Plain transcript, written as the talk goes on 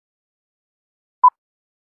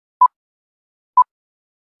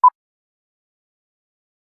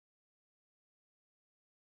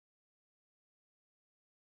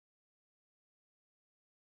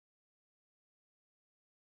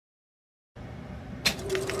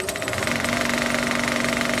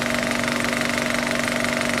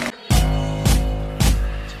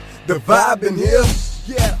The vibe in here,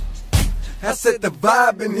 yeah. I said the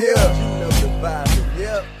vibe in here. You know the vibe in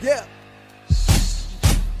here, yeah.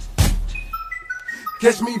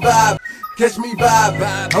 Catch me vibe, catch me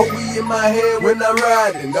vibe. Hold me in my hand when I'm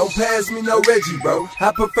riding. Don't pass me no Reggie, bro.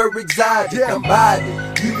 I prefer exotic, I'm body.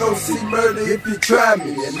 You gon' see murder if you try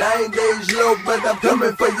me. And I ain't age low, but I'm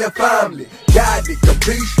coming for your family. Got it,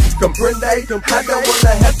 capiche, comprende? I don't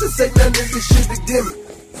wanna have to say none of this shit again.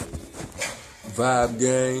 Vibe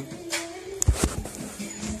gang.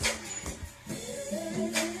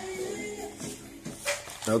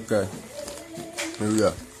 Okay, here we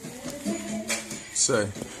go. Say,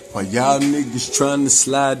 while y'all niggas trying to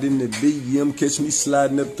slide in the DM, catch me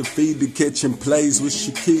sliding up the feeder, catching plays with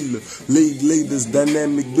Shaquilla. League leaders,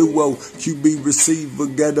 dynamic duo, QB receiver.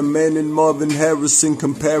 Got a man in Marvin Harrison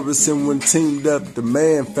comparison when teamed up. The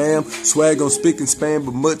man, fam, swag on spick and span,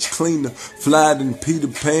 but much cleaner. Fly than Peter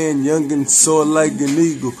Pan, young and soar like an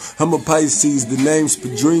eagle. I'm a Pisces, the name's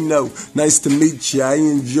Padrino. Nice to meet ya. I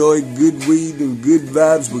enjoy good weed and good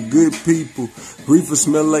vibes with good people. Reefer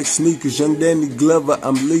smell like sneakers, young Danny Glover,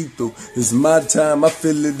 I'm lethal. It's my time, I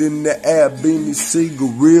feel it in the air, Beanie Siegel.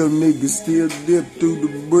 Real niggas still dip through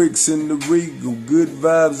the bricks in the Regal. Good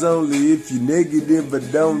vibes only, if you negative, I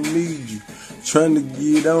don't need you. Trying to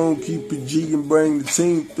get on, keep it G and bring the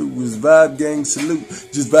team through. It's vibe gang salute,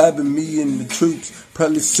 just vibing me and the troops.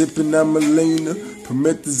 Probably sipping on Melina,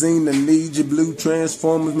 promethazine, I need your blue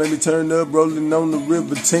transformers. Made me turn up, rolling on the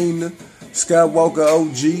river Tina. Skywalker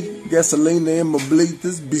OG, gasolina in my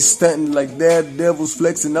bleachers. Be stunting like that, devils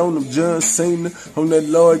flexing on them John Cena. On that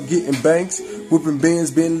Lord getting banks, whipping Benz,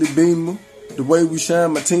 Bentley Beamer. The way we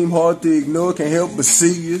shine, my team hard to ignore, can't help but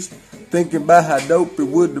see us. Thinking about how dope it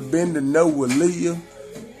would have been to know Aaliyah.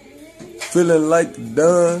 Feeling like the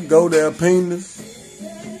Don, go to Alpinas.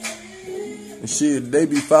 And shit, they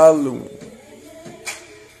be following.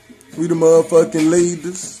 We the motherfucking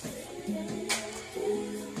leaders.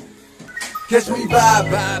 Catch me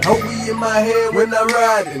vibe, hold me in my hand when I'm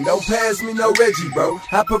riding. Don't pass me no Reggie, bro.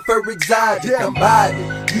 I prefer exotic, I'm body.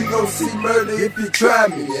 You gon' see murder if you try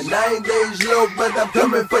me. And I ain't age low, but I'm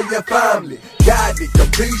coming for your family. Got it,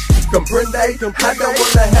 capiche, comprende? I don't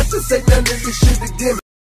wanna have to say none of this shit again.